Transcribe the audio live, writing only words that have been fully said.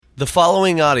The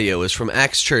following audio is from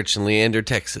Axe Church in Leander,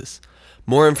 Texas.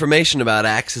 More information about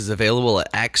Axe is available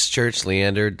at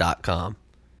axechurchleander.com.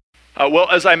 Well,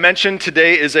 as I mentioned,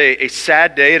 today is a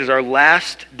sad day. It is our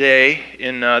last day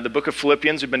in the book of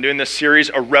Philippians. We've been doing this series,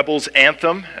 A Rebel's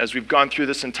Anthem, as we've gone through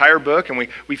this entire book, and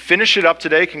we finish it up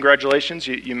today. Congratulations,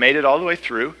 you made it all the way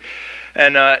through.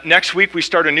 And next week we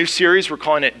start a new series. We're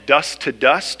calling it Dust to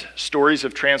Dust, Stories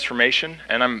of Transformation.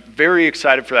 And I'm very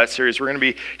excited for that series. We're going to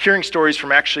be hearing stories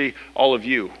from actually all of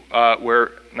you,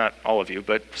 not all of you,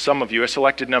 but some of you, a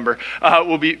selected number,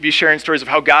 will be sharing stories of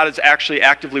how God is actually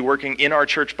actively working in our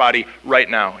church body right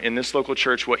now, in this local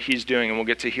church, what he's doing. And we'll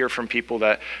get to hear from people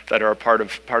that are a part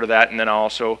of that. And then I'll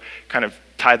also kind of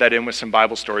tie that in with some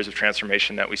Bible stories of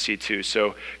transformation that we see too. So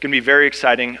it's going to be very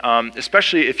exciting,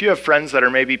 especially if you have friends that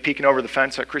are maybe peeking over the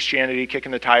fence at Christianity,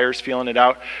 kicking the tires, feeling it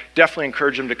out. Definitely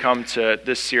encourage them to come to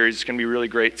this series. It's going to be really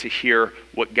great to hear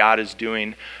what God is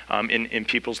doing in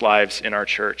people's lives in our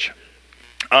church.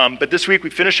 But this week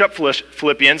we finish up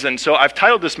Philippians, and so I've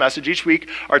titled this message. Each week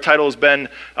our title has been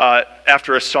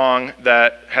after a song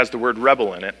that has the word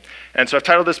rebel in it. And so I've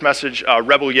titled this message,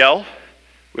 Rebel Yell.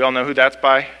 We all know who that's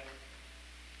by?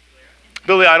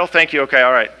 Billy Idol, thank you. Okay,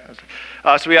 all right.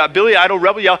 So we got Billy Idol,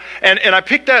 Rebel Yell. And I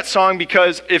picked that song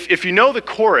because if you know the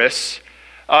chorus,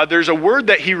 there's a word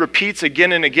that he repeats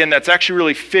again and again that's actually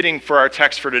really fitting for our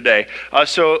text for today.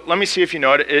 So let me see if you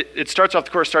know it. It starts off, the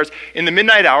chorus starts, in the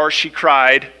midnight hour she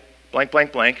cried, blank,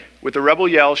 blank, blank. With a rebel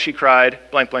yell she cried,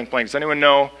 blank, blank, blank. Does anyone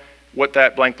know what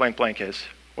that blank, blank, blank is?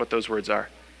 What those words are?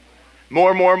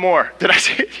 More, more, more. Did I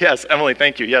say it? Yes, Emily,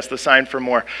 thank you. Yes, the sign for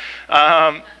more.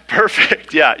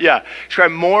 Perfect. Yeah. She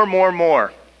cried, more, more,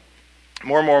 more.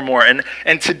 More, more, more.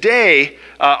 And today,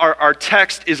 our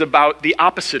text is about the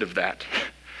opposite of that.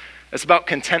 It's about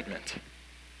contentment.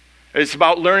 It's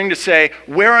about learning to say,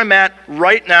 where I'm at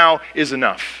right now is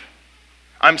enough.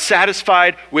 I'm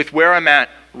satisfied with where I'm at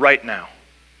right now.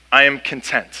 I am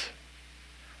content.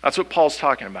 That's what Paul's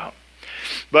talking about.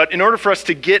 But in order for us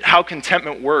to get how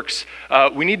contentment works,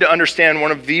 we need to understand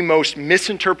one of the most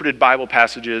misinterpreted Bible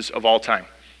passages of all time.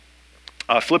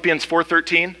 Philippians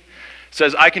 4:13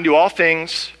 says, I can do all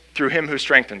things through him who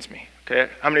strengthens me. Okay,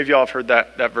 how many of y'all have heard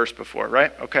that verse before,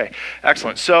 right? Okay,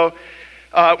 excellent. So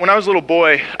when I was a little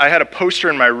boy, I had a poster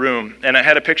in my room, and I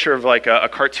had a picture of like a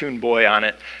cartoon boy on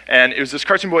it. And it was this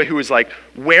cartoon boy who was like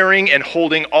wearing and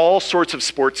holding all sorts of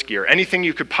sports gear, anything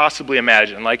you could possibly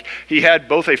imagine. Like he had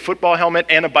both a football helmet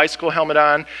and a bicycle helmet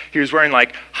on. He was wearing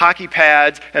like hockey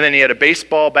pads, and then he had a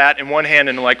baseball bat in one hand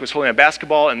and like was holding a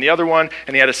basketball in the other one.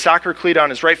 And he had a soccer cleat on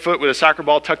his right foot with a soccer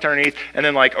ball tucked underneath, and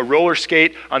then like a roller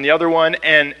skate on the other one.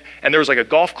 And there was like a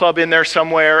golf club in there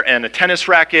somewhere, and a tennis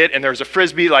racket, and there was a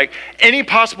frisbee. Like any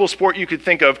possible sport you could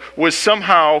think of was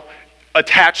somehow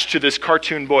attached to this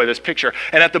cartoon boy, this picture.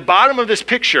 And at the bottom of this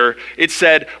picture, it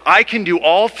said, I can do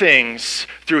all things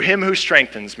through him who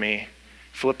strengthens me,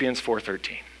 Philippians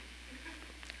 4:13.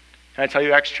 Can I tell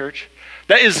you, Axe Church?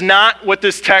 That is not what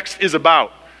this text is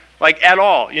about. Like at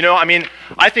all. You know, I mean,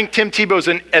 I think Tim Tebow's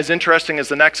as interesting as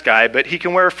the next guy, but he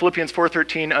can wear Philippians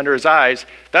 4:13 under his eyes.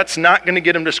 That's not going to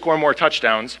get him to score more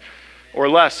touchdowns, or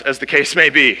less, as the case may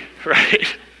be,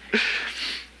 right?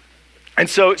 And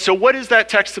so what is that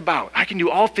text about? I can do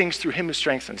all things through him who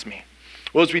strengthens me.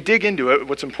 Well, as we dig into it,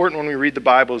 what's important when we read the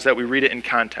Bible is that we read it in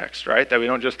context, right? That we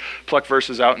don't just pluck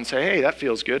verses out and say, hey, that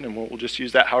feels good, and we'll just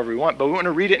use that however we want. But we want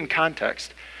to read it in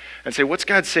context and say, what's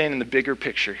God saying in the bigger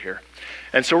picture here?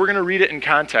 And so we're going to read it in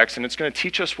context, and it's going to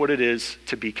teach us what it is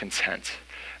to be content.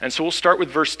 And so we'll start with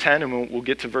verse 10, and we'll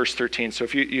get to verse 13. So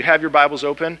if you have your Bibles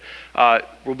open,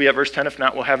 we'll be at verse 10. If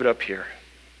not, we'll have it up here.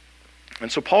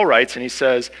 And so Paul writes, and he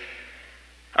says,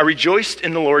 I rejoiced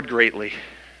in the Lord greatly,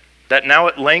 that now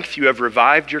at length you have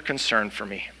revived your concern for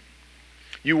me.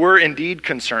 You were indeed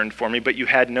concerned for me, but you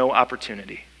had no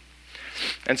opportunity.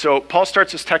 And so Paul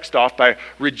starts his text off by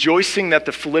rejoicing that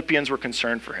the Philippians were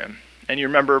concerned for him. And you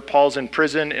remember Paul's in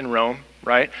prison in Rome,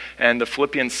 right? And the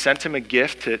Philippians sent him a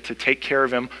gift to take care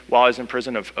of him while he's in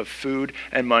prison of food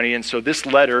and money. And so this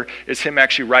letter is him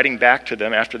actually writing back to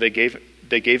them after they gave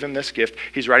him this gift.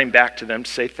 He's writing back to them to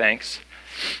say thanks.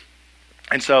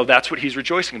 And so that's what he's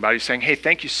rejoicing about. He's saying, hey,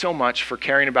 thank you so much for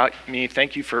caring about me.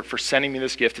 Thank you for sending me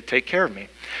this gift to take care of me.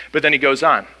 But then he goes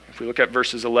on. If we look at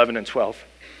verses 11 and 12,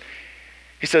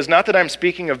 he says, not that I'm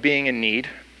speaking of being in need,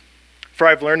 for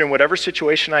I've learned in whatever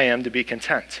situation I am to be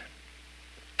content.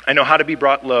 I know how to be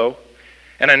brought low,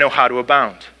 and I know how to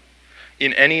abound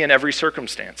in any and every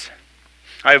circumstance.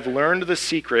 I have learned the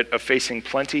secret of facing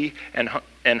plenty and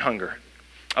hunger,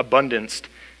 abundance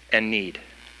and need.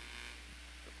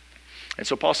 And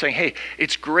so Paul's saying, hey,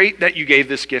 it's great that you gave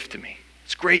this gift to me.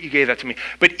 It's great you gave that to me.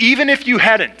 But even if you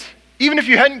hadn't, Even if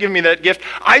you hadn't given me that gift,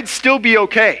 I'd still be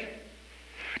okay.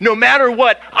 No matter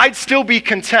what, I'd still be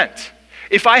content.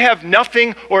 If I have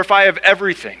nothing or if I have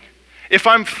everything, if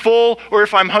I'm full or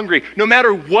if I'm hungry, no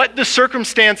matter what the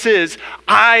circumstance is,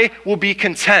 I will be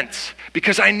content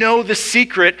because I know the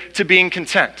secret to being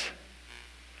content.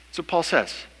 That's what Paul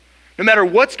says. No matter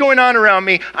what's going on around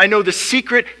me, I know the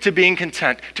secret to being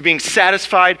content, to being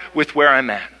satisfied with where I'm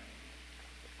at.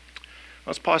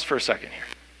 Let's pause for a second here.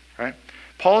 Right?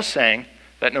 Paul is saying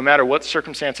that no matter what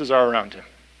circumstances are around him,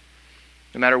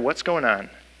 no matter what's going on,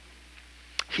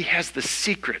 he has the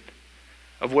secret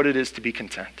of what it is to be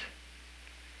content.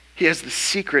 He has the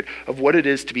secret of what it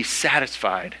is to be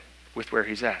satisfied with where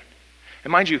he's at.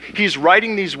 And mind you, he's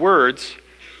writing these words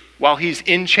while he's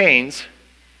in chains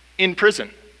in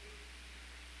prison.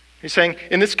 He's saying,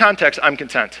 in this context, I'm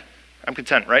content. I'm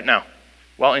content right now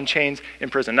while in chains in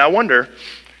prison. Now I wonder,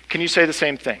 can you say the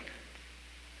same thing?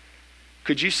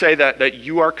 Could you say that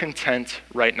you are content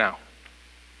right now?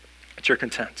 That you're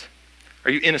content?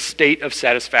 Are you in a state of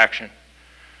satisfaction?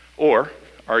 Or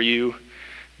are you,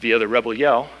 via the rebel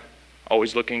yell,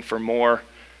 always looking for more,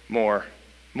 more,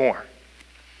 more?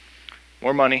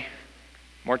 More money,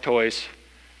 more toys,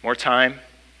 more time,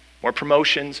 more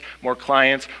promotions, more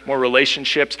clients, more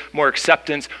relationships, more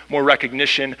acceptance, more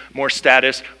recognition, more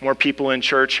status, more people in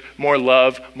church, more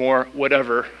love, more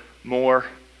whatever, more,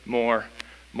 more,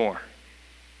 more.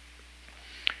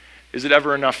 Is it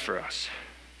ever enough for us?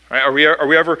 Right? Are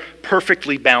we ever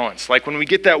perfectly balanced? Like when we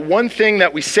get that one thing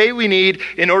that we say we need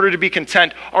in order to be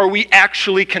content, are we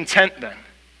actually content then?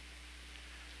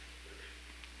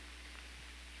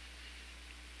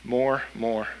 More,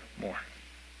 more, more.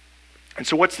 And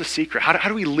so what's the secret? How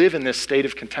do we live in this state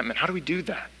of contentment? How do we do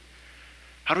that?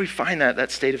 How do we find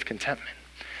that state of contentment?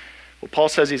 Well, Paul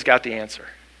says he's got the answer.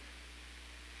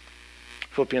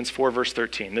 Philippians 4, verse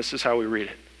 13. This is how we read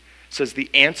it. It says, the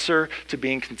answer to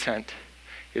being content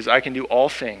is I can do all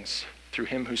things through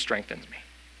him who strengthens me.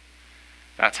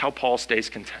 That's how Paul stays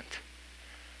content.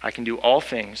 I can do all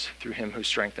things through him who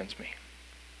strengthens me.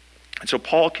 And so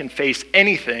Paul can face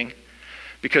anything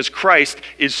because Christ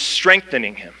is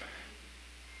strengthening him.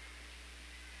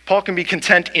 Paul can be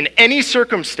content in any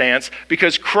circumstance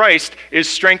because Christ is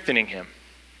strengthening him.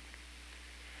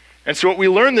 And so what we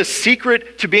learn, the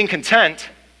secret to being content,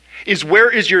 is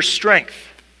where is your strength?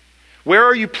 Where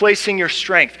are you placing your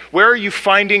strength? Where are you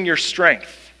finding your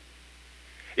strength?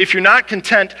 If you're not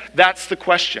content, that's the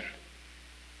question.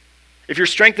 If your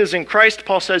strength is in Christ,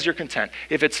 Paul says you're content.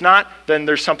 If it's not, then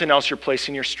there's something else you're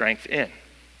placing your strength in.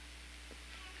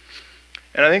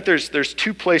 And I think there's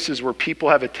two places where people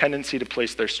have a tendency to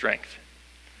place their strength.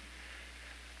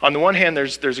 On the one hand,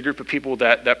 there's a group of people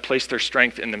that place their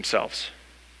strength in themselves,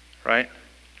 right?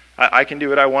 I can do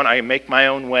what I want. I can make my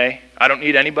own way. I don't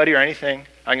need anybody or anything.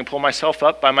 I can pull myself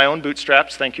up by my own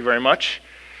bootstraps. Thank you very much.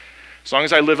 As long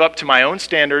as I live up to my own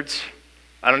standards,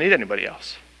 I don't need anybody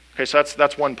else. Okay, so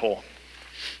that's one pole.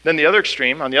 Then the other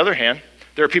extreme, on the other hand,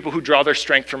 there are people who draw their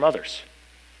strength from others.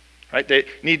 Right? They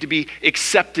need to be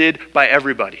accepted by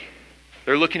everybody.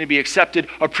 They're looking to be accepted,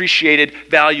 appreciated,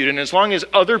 valued. And as long as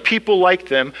other people like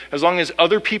them, as long as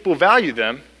other people value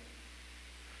them,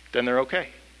 then they're okay.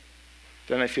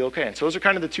 Then they feel okay. And so those are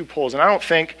kind of the two poles. And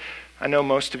I know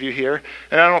most of you here,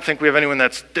 and I don't think we have anyone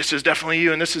this is definitely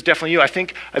you and this is definitely you. I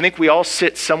think we all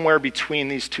sit somewhere between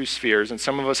these two spheres. And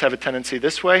some of us have a tendency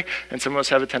this way, and some of us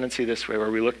have a tendency this way,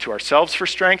 where we look to ourselves for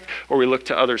strength or we look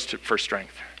to others for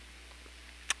strength.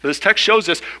 This text shows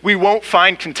us we won't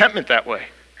find contentment that way.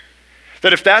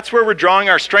 That if that's where we're drawing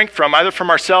our strength from, either from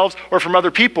ourselves or from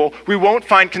other people, we won't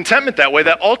find contentment that way.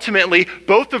 That ultimately,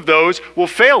 both of those will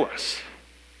fail us.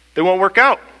 They won't work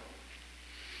out.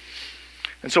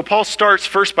 And so Paul starts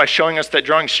first by showing us that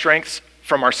drawing strengths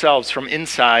from ourselves, from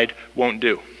inside, won't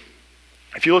do.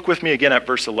 If you look with me again at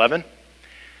verse 11,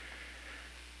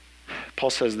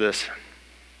 Paul says this,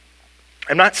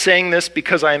 I'm not saying this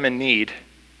because I am in need,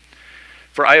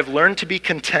 for I have learned to be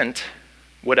content,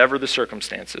 whatever the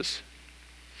circumstances.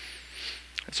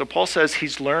 And so Paul says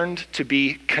he's learned to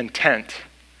be content,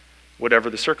 whatever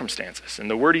the circumstances. And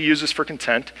the word he uses for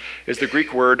content is the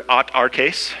Greek word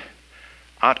autarkes.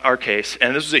 Autarkes.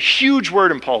 And this was a huge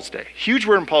word in Paul's day. Huge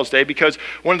word in Paul's day because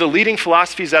one of the leading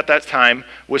philosophies at that time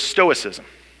was Stoicism.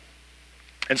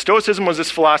 And Stoicism was this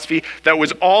philosophy that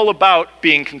was all about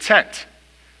being content.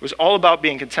 It was all about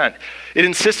being content. It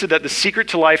insisted that the secret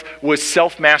to life was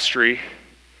self-mastery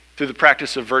through the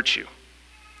practice of virtue,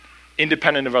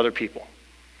 independent of other people.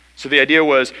 So the idea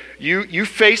was you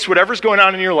face whatever's going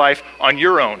on in your life on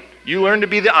your own. You learn to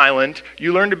be the island.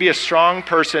 You learn to be a strong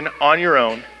person on your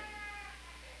own.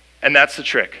 And that's the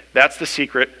trick. That's the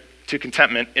secret to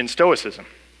contentment in Stoicism.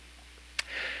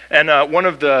 And one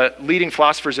of the leading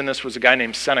philosophers in this was a guy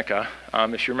named Seneca.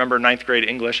 If you remember ninth grade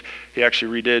English, he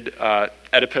actually redid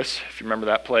Oedipus, if you remember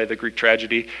that play, the Greek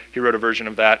tragedy. He wrote a version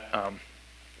of that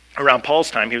around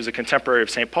Paul's time. He was a contemporary of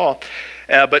St. Paul.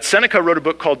 But Seneca wrote a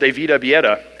book called De Vita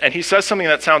Beata, and he says something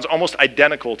that sounds almost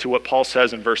identical to what Paul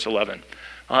says in verse 11.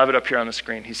 I'll have it up here on the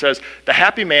screen. He says, "The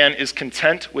happy man is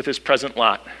content with his present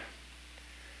lot,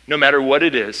 no matter what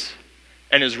it is,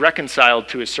 and is reconciled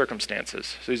to his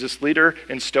circumstances." So he's this leader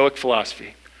in Stoic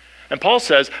philosophy. And Paul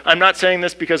says, "I'm not saying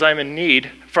this because I'm in need,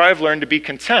 for I've learned to be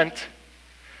content,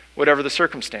 whatever the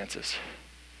circumstances."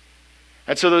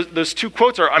 And so those two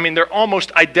quotes they're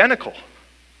almost identical.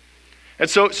 And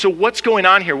so what's going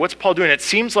on here? What's Paul doing? It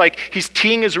seems like he's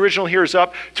teeing his original hearers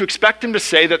up to expect him to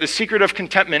say that the secret of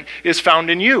contentment is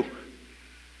found in you.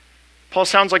 Paul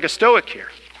sounds like a Stoic here.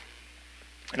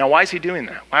 Now, why is he doing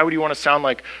that? Why would he want to sound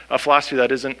like a philosophy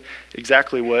that isn't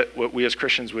exactly what we as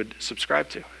Christians would subscribe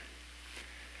to?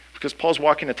 Because Paul's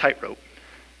walking a tightrope.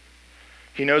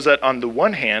 He knows that on the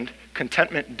one hand,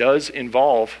 contentment does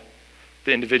involve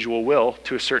the individual will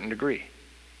to a certain degree.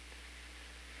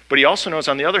 But he also knows,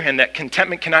 on the other hand, that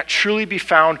contentment cannot truly be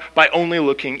found by only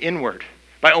looking inward,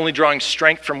 by only drawing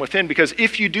strength from within, because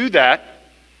if you do that,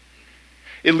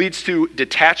 it leads to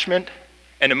detachment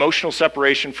and emotional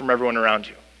separation from everyone around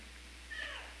you.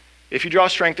 If you draw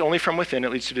strength only from within,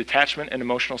 it leads to detachment and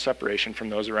emotional separation from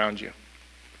those around you.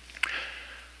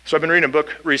 So I've been reading a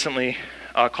book recently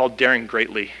called Daring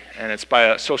Greatly, and it's by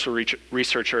a social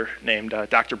researcher named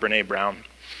Dr. Brené Brown.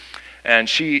 And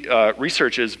she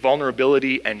researches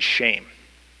vulnerability and shame.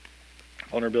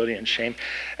 Vulnerability and shame.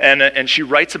 And she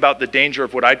writes about the danger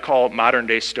of what I'd call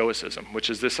modern-day stoicism, which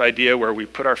is this idea where we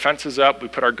put our fences up, we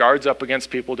put our guards up against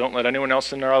people, don't let anyone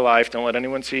else into our life, don't let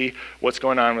anyone see what's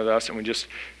going on with us, and we just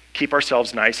keep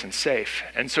ourselves nice and safe.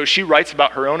 And so she writes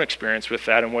about her own experience with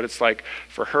that and what it's like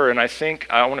for her, and I think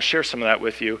I want to share some of that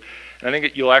with you. And I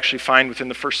think you'll actually find within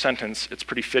the first sentence it's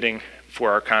pretty fitting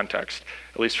for our context,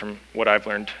 at least from what I've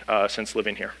learned since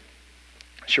living here.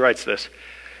 She writes this: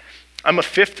 "I'm a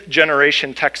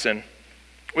fifth-generation Texan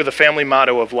with a family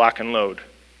motto of lock and load."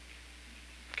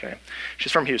 Okay,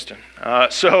 she's from Houston.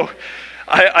 So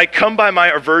I come by my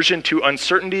aversion to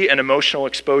uncertainty and emotional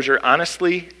exposure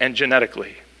honestly and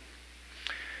genetically.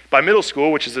 By middle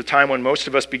school, which is the time when most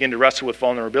of us begin to wrestle with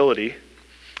vulnerability,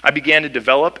 I began to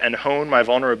develop and hone my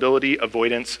vulnerability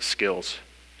avoidance skills.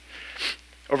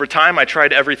 Over time, I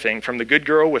tried everything from the good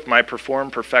girl with my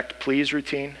perform, perfect, please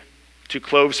routine, to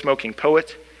clove-smoking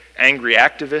poet, angry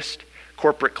activist,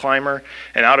 corporate climber,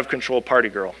 and out-of-control party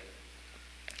girl.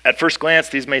 At first glance,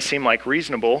 these may seem like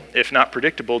reasonable, if not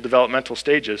predictable, developmental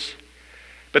stages,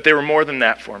 but they were more than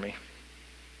that for me.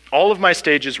 All of my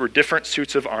stages were different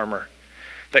suits of armor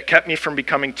that kept me from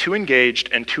becoming too engaged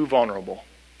and too vulnerable.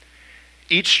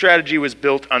 Each strategy was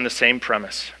built on the same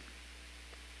premise: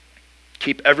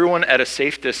 keep everyone at a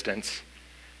safe distance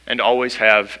and always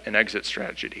have an exit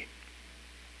strategy.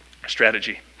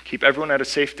 Keep everyone at a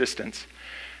safe distance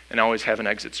and always have an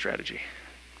exit strategy.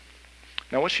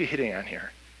 Now, what's she hitting on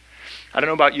here? I don't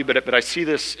know about you, but I see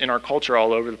this in our culture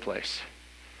all over the place.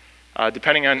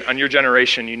 Depending on your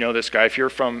generation, you know this guy. If you're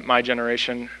from my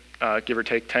generation, give or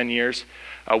take 10 years,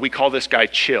 we call this guy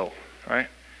chill, right?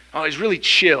 Oh, he's really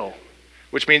chill,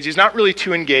 which means he's not really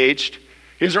too engaged.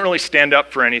 He doesn't really stand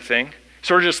up for anything.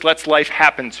 Sort of just lets life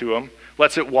happen to him,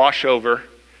 lets it wash over.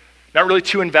 Not really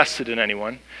too invested in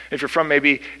anyone. If you're from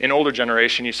maybe an older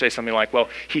generation, you say something like, well,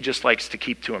 he just likes to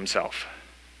keep to himself,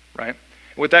 right?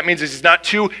 What that means is he's not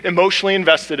too emotionally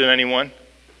invested in anyone.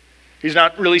 He's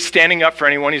not really standing up for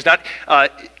anyone. He's not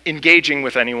engaging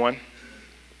with anyone.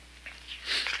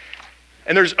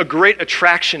 And there's a great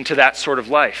attraction to that sort of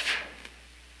life,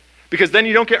 because then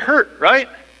you don't get hurt, right?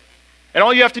 And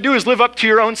all you have to do is live up to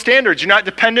your own standards. You're not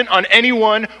dependent on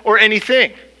anyone or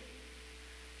anything.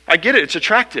 I get it, it's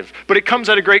attractive, but it comes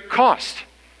at a great cost,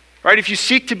 right? If you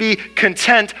seek to be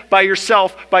content by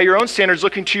yourself, by your own standards,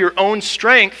 looking to your own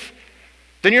strength,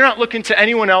 then you're not looking to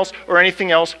anyone else or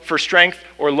anything else for strength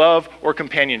or love or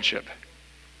companionship.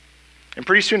 And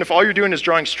pretty soon, if all you're doing is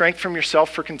drawing strength from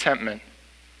yourself for contentment,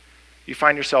 you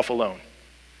find yourself alone,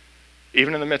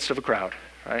 even in the midst of a crowd,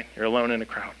 right? You're alone in a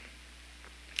crowd.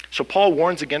 So Paul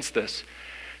warns against this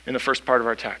in the first part of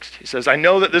our text. He says, I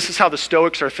know that this is how the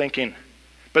Stoics are thinking,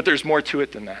 but there's more to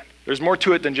it than that. There's more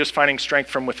to it than just finding strength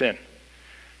from within.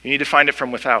 You need to find it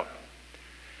from without.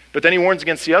 But then he warns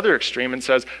against the other extreme and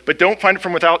says, but don't find it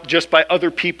from without just by other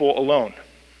people alone.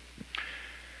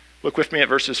 Look with me at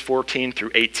verses 14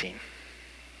 through 18.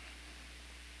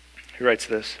 He writes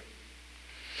this: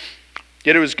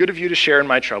 Yet it was good of you to share in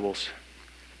my troubles.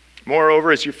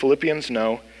 Moreover, as you Philippians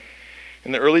know,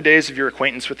 in the early days of your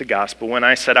acquaintance with the gospel, when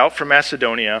I set out from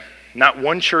Macedonia, not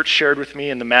one church shared with me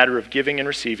in the matter of giving and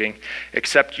receiving,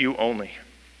 except you only.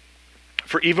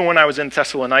 For even when I was in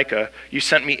Thessalonica, you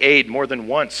sent me aid more than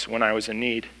once when I was in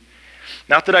need.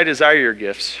 Not that I desire your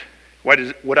gifts.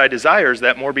 What I desire is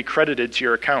that more be credited to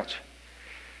your account.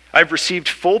 I have received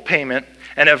full payment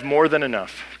and have more than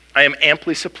enough. I am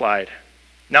amply supplied.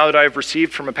 Now that I have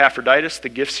received from Epaphroditus the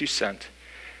gifts you sent,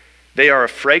 they are a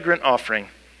fragrant offering,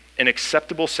 an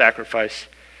acceptable sacrifice,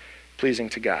 pleasing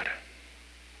to God.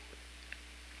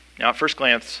 Now, at first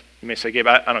glance, you may say, Gabe,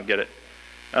 I don't get it.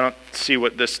 I don't see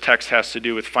what this text has to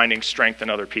do with finding strength in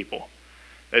other people.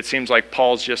 It seems like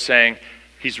Paul's just saying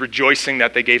he's rejoicing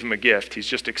that they gave him a gift. He's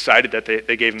just excited that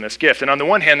they gave him this gift. And on the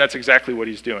one hand, that's exactly what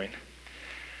he's doing.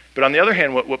 But on the other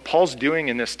hand, what Paul's doing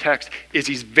in this text is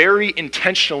he's very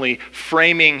intentionally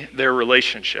framing their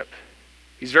relationship.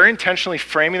 He's very intentionally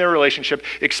framing their relationship,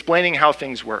 explaining how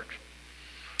things work.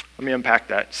 Let me unpack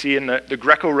that. See, in the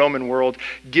Greco-Roman world,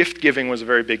 gift giving was a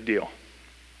very big deal.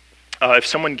 If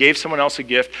someone gave someone else a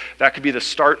gift, that could be the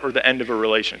start or the end of a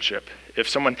relationship. If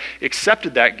someone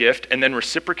accepted that gift and then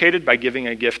reciprocated by giving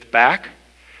a gift back,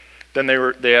 then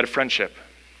they had a friendship.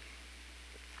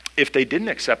 If they didn't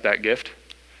accept that gift,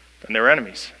 then they were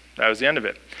enemies. That was the end of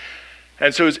it.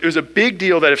 And so it was a big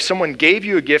deal that if someone gave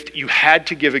you a gift, you had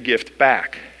to give a gift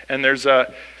back. And there's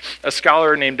a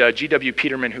scholar named G.W.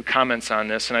 Peterman who comments on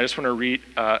this, and I just want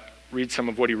to read some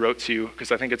of what he wrote to you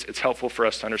because I think it's helpful for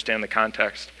us to understand the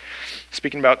context.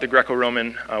 Speaking about the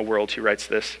Greco-Roman world, he writes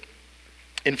this.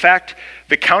 In fact,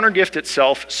 the countergift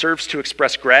itself serves to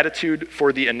express gratitude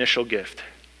for the initial gift.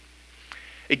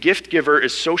 A gift giver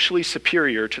is socially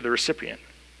superior to the recipient.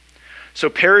 So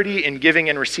parity in giving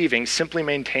and receiving simply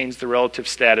maintains the relative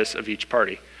status of each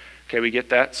party. Okay, we get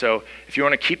that? So if you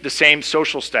want to keep the same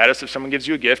social status, if someone gives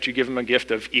you a gift, you give them a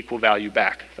gift of equal value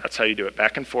back. That's how you do it,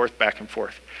 back and forth, back and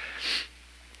forth.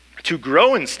 To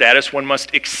grow in status, one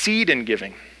must exceed in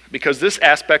giving, because this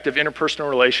aspect of interpersonal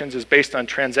relations is based on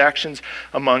transactions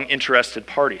among interested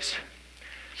parties.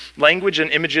 Language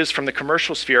and images from the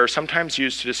commercial sphere are sometimes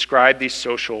used to describe these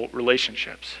social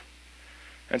relationships.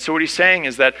 And so what he's saying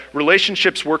is that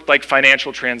relationships work like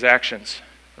financial transactions,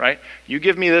 right? You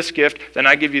give me this gift, then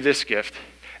I give you this gift.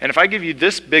 And if I give you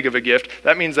this big of a gift,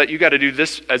 that means that you got to do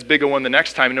this as big a one the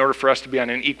next time in order for us to be on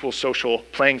an equal social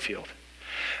playing field.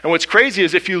 And what's crazy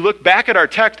is if you look back at our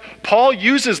text, Paul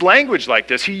uses language like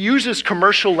this. He uses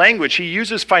commercial language. He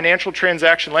uses financial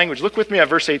transaction language. Look with me at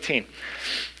verse 18.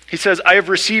 He says, I have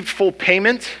received full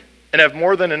payment and have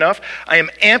more than enough. I am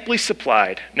amply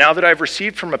supplied now that I've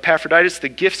received from Epaphroditus the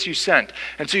gifts you sent.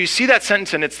 And so you see that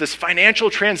sentence, and it's this financial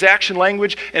transaction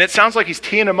language, and it sounds like he's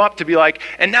teeing him up to be like,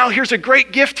 and now here's a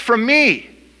great gift from me.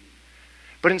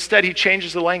 But instead, he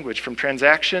changes the language from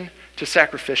transaction to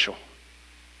sacrificial.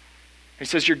 He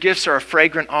says, your gifts are a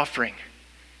fragrant offering,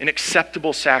 an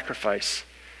acceptable sacrifice,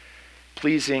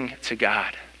 pleasing to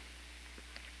God.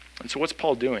 And so what's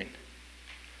Paul doing?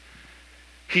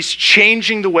 He's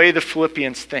changing the way the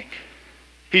Philippians think.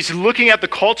 He's looking at the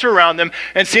culture around them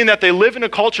and seeing that they live in a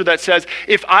culture that says,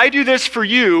 if I do this for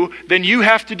you, then you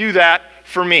have to do that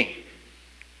for me.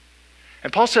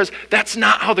 And Paul says, that's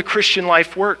not how the Christian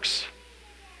life works.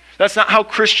 That's not how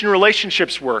Christian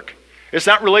relationships work. It's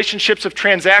not relationships of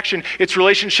transaction, it's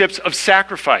relationships of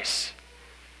sacrifice.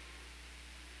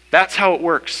 That's how it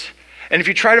works. And if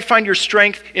you try to find your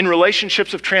strength in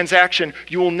relationships of transaction,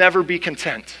 you will never be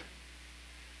content.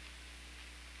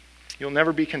 You'll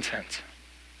never be content.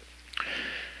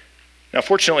 Now,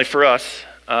 fortunately for us,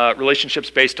 relationships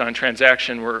based on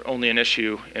transaction were only an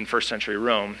issue in first century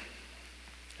Rome,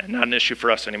 and not an issue for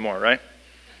us anymore, right?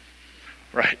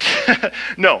 Right.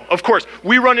 No, of course,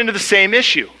 we run into the same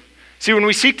issue. See, when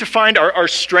we seek to find our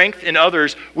strength in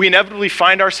others, we inevitably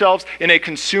find ourselves in a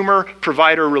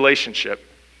consumer-provider relationship.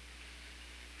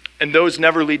 And those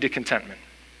never lead to contentment.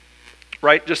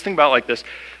 Right? Just think about it like this.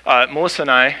 Melissa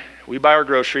and I, we buy our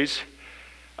groceries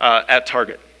at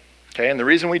Target. Okay, and the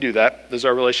reason we do that, this is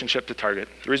our relationship to Target.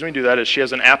 The reason we do that is she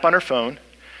has an app on her phone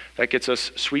that gets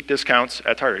us sweet discounts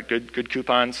at Target, good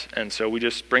coupons, and so we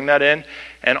just bring that in.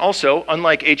 And also,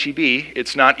 unlike H-E-B,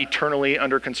 it's not eternally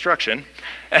under construction,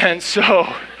 and so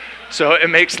it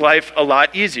makes life a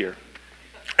lot easier.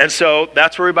 And so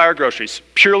that's where we buy our groceries,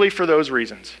 purely for those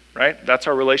reasons, right? That's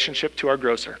our relationship to our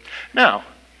grocer. Now,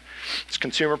 it's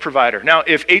consumer provider. Now,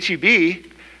 if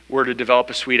H-E-B were to develop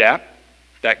a sweet app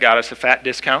that got us a fat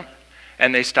discount,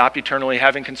 and they stopped eternally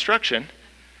having construction,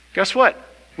 guess what?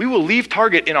 We will leave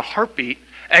Target in a heartbeat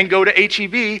and go to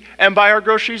H-E-B and buy our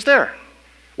groceries there.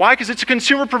 Why? Because it's a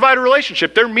consumer-provider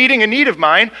relationship. They're meeting a need of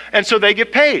mine, and so they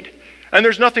get paid. And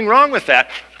there's nothing wrong with that.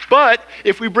 But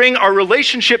if we bring our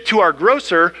relationship to our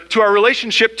grocer, to our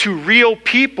relationship to real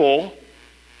people,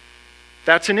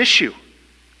 that's an issue.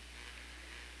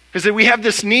 Because we have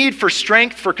this need for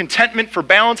strength, for contentment, for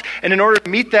balance, and in order to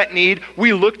meet that need,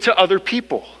 we look to other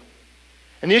people.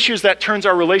 And the issue is that turns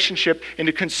our relationship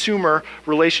into consumer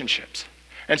relationships.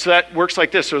 And so that works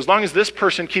like this. So as long as this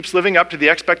person keeps living up to the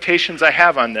expectations I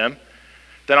have on them,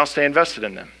 then I'll stay invested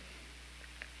in them.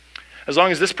 As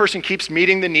long as this person keeps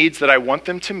meeting the needs that I want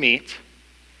them to meet,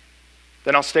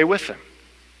 then I'll stay with them.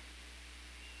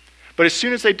 But as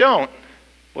soon as they don't,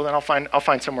 well, then I'll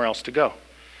find somewhere else to go.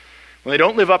 When they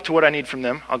don't live up to what I need from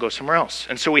them, I'll go somewhere else.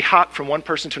 And so we hop from one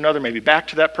person to another, maybe back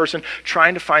to that person,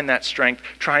 trying to find that strength,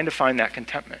 trying to find that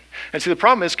contentment. And see, the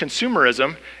problem is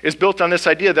consumerism is built on this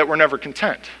idea that we're never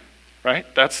content, right?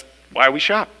 That's why we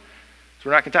shop. So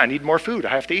we're not content. I need more food. I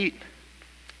have to eat.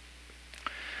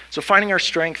 So finding our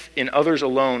strength in others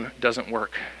alone doesn't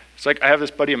work. It's like I have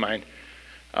this buddy of mine.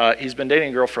 He's been dating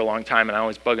a girl for a long time, and I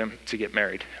always bug him to get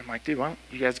married. I'm like, dude, why don't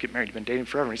you guys get married? You've been dating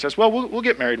forever. And he says, well, we'll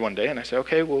get married one day. And I say,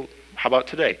 okay, well, how about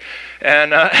today?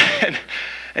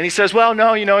 And he says, well,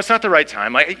 no, it's not the right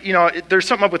time. There's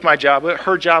something up with my job,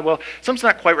 her job. Well, something's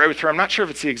not quite right with her. I'm not sure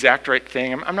if it's the exact right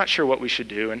thing. I'm not sure what we should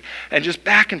do. And just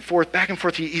back and forth.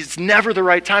 It's never the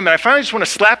right time. And I finally just want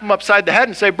to slap him upside the head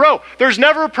and say, bro, there's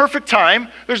never a perfect time.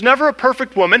 There's never a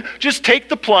perfect woman. Just take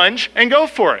the plunge and go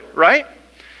for it, right?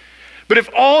 But if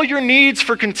all your needs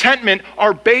for contentment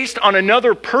are based on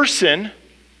another person,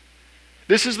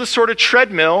 this is the sort of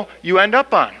treadmill you end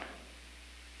up on.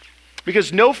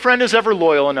 Because no friend is ever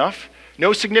loyal enough,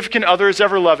 no significant other is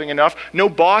ever loving enough, no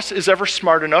boss is ever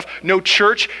smart enough, no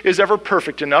church is ever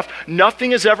perfect enough,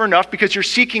 nothing is ever enough because you're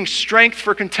seeking strength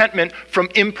for contentment from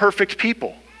imperfect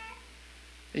people.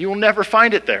 You will never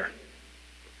find it there.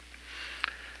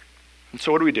 And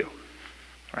so what do we do?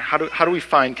 How do we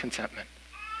find contentment?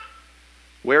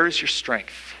 Where is your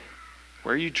strength?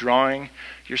 Where are you drawing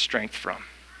your strength from?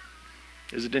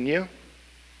 Is it in you?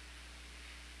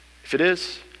 If it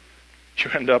is, you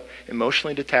end up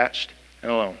emotionally detached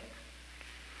and alone.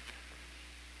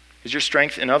 Is your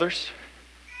strength in others?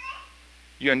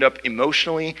 You end up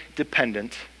emotionally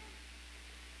dependent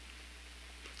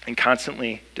and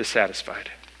constantly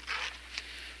dissatisfied.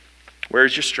 Where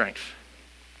is your strength?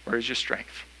 Where is your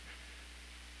strength?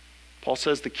 Paul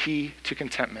says the key to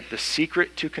contentment, the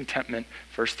secret to contentment,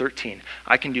 verse 13,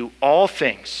 I can do all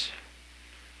things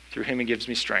through him who gives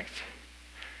me strength.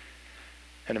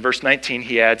 And in verse 19,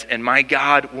 he adds, and my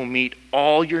God will meet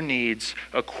all your needs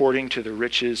according to the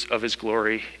riches of his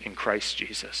glory in Christ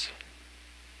Jesus.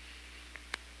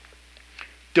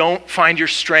 Don't find your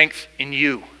strength in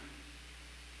you.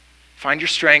 Find your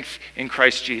strength in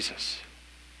Christ Jesus.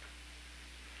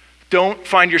 Don't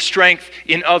find your strength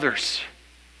in others.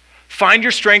 Find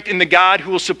your strength in the God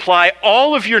who will supply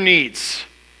all of your needs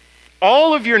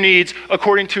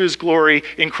according to his glory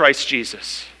in Christ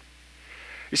Jesus.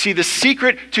 You see, the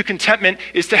secret to contentment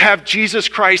is to have Jesus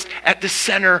Christ at the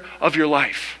center of your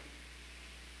life.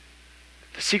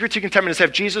 The secret to contentment is to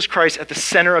have Jesus Christ at the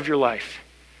center of your life.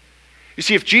 You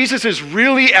see, if Jesus is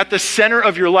really at the center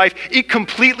of your life, it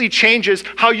completely changes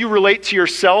how you relate to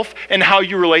yourself and how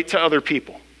you relate to other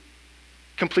people.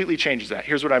 Completely changes that.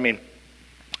 Here's what I mean.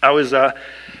 I was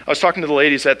talking to the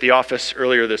ladies at the office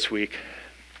earlier this week.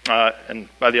 And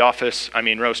by the office, I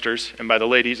mean roasters. And by the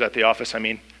ladies at the office, I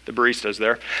mean the baristas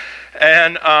there.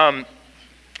 And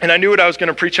I knew what I was going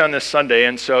to preach on this Sunday.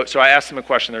 And so I asked them a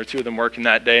question. There were two of them working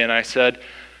that day. And I said,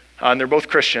 and they're both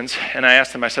Christians. And I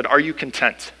asked them, I said, are you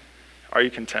content? Are you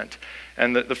content?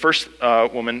 And the first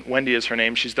woman, Wendy is her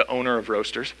name. She's the owner of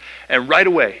Roasters. And right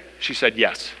away, she said,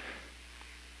 yes.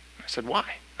 I said, why?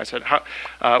 I said,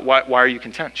 why are you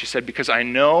content? She said, because I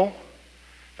know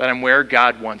that I'm where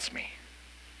God wants me.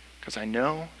 Because I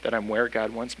know that I'm where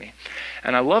God wants me.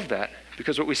 And I love that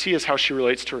because what we see is how she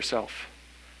relates to herself.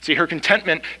 See, her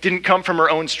contentment didn't come from her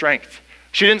own strength.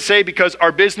 She didn't say because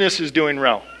our business is doing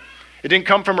well. It didn't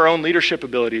come from her own leadership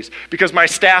abilities. Because my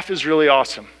staff is really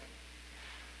awesome.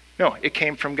 No, it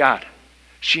came from God.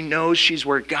 She knows she's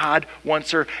where God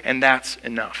wants her, and that's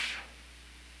enough.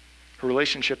 Her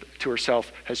relationship to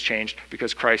herself has changed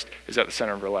because Christ is at the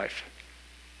center of her life.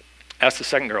 Ask the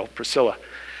second girl, Priscilla.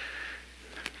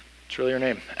 It's really her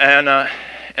name. And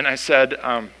I said,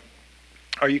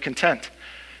 are you content?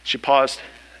 She paused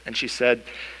and she said,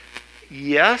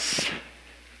 yes.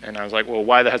 And I was like, well,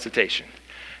 why the hesitation?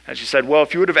 And she said, well,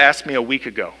 if you would have asked me a week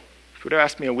ago,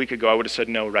 I would have said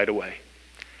no right away.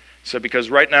 So because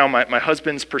right now my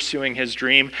husband's pursuing his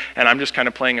dream and I'm just kind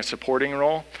of playing a supporting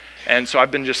role. And so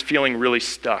I've been just feeling really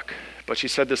stuck. But she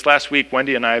said this last week,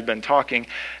 Wendy and I have been talking,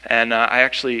 and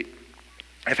I've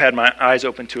had my eyes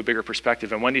open to a bigger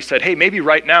perspective. And Wendy said, hey, maybe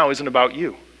right now isn't about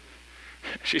you.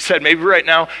 She said, maybe right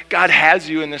now God has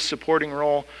you in this supporting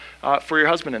role for your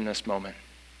husband in this moment.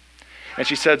 And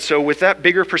she said, so with that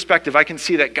bigger perspective, I can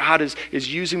see that God is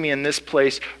using me in this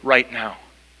place right now.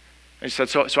 And she said,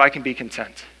 so I can be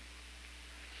content.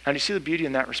 And you see the beauty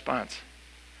in that response?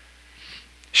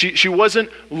 She wasn't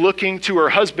looking to her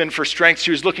husband for strength.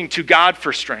 She was looking to God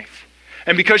for strength.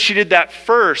 And because she did that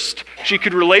first, she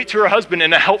could relate to her husband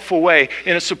in a helpful way,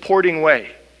 in a supporting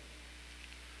way.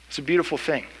 It's a beautiful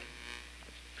thing.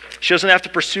 She doesn't have to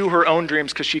pursue her own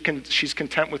dreams because she's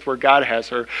content with where God has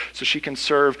her, so she can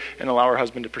serve and allow her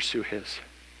husband to pursue his.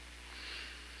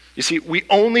 You see, we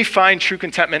only find true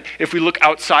contentment if we look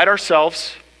outside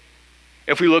ourselves,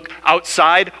 if we look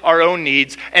outside our own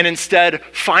needs, and instead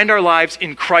find our lives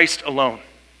in Christ alone.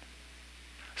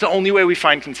 It's the only way we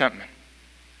find contentment.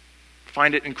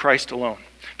 Find it in Christ alone.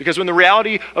 Because when the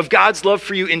reality of God's love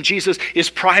for you in Jesus is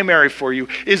primary for you,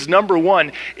 is number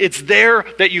one, it's there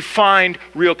that you find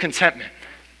real contentment.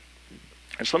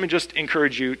 And so let me just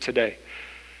encourage you today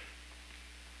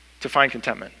to find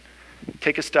contentment.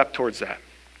 Take a step towards that.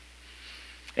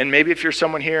 And maybe if you're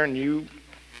someone here and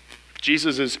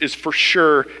Jesus is for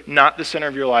sure not the center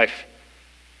of your life,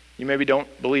 you maybe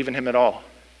don't believe in him at all.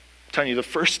 I'm telling you, the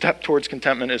first step towards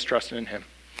contentment is trusting in him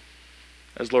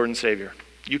as Lord and Savior.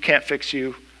 You can't fix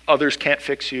you. Others can't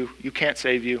fix you. You can't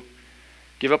save you.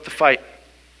 Give up the fight.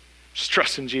 Just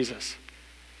trust in Jesus.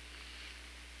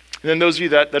 And then those of you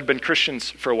that have been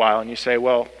Christians for a while and you say,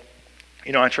 well,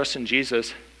 I trust in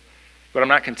Jesus, but I'm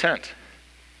not content.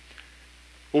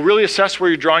 Well, really assess where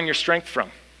you're drawing your strength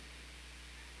from.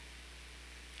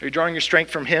 Are you drawing your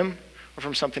strength from him or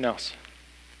from something else?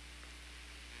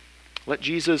 Let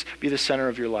Jesus be the center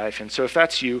of your life. And so if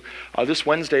that's you, this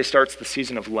Wednesday starts the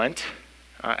season of Lent.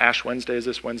 Ash Wednesday is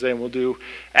this Wednesday, and we'll do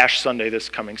Ash Sunday this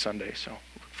coming Sunday. So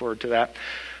look forward to that.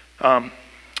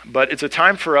 But it's a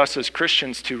time for us as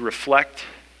Christians to reflect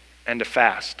and to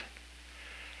fast.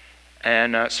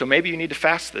 And so maybe you need to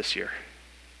fast this year.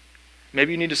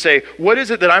 Maybe you need to say, what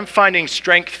is it that I'm finding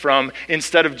strength from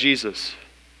instead of Jesus?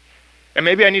 And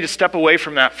maybe I need to step away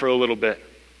from that for a little bit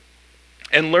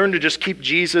and learn to just keep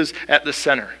Jesus at the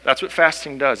center. That's what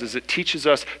fasting does, is it teaches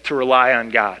us to rely on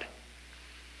God.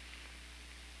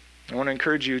 I want to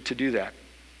encourage you to do that.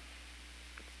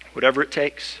 Whatever it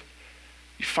takes,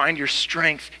 you find your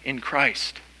strength in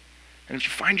Christ. And if you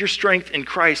find your strength in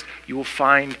Christ, you will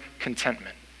find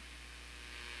contentment.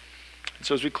 And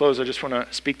so as we close, I just want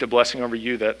to speak the blessing over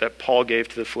you that Paul gave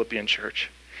to the Philippian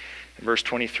church. In verse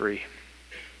 23,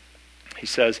 he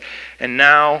says, and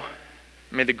now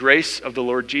may the grace of the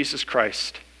Lord Jesus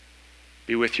Christ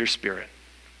be with your spirit.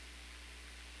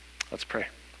 Let's pray.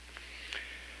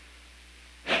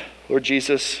 Lord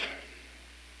Jesus,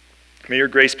 may your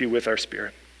grace be with our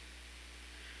spirit.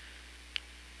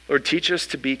 Lord, teach us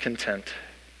to be content.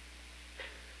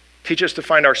 Teach us to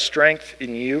find our strength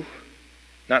in you,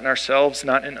 not in ourselves,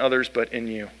 not in others, but in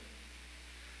you.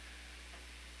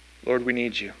 Lord, we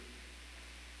need you.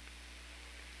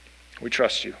 We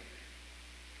trust you.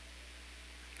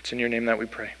 It's in your name that we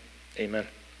pray. Amen.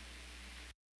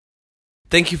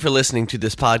 Thank you for listening to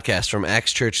this podcast from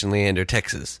Axe Church in Leander,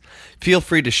 Texas. Feel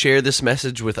free to share this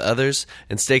message with others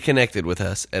and stay connected with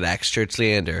us at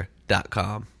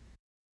axchurchleander.com.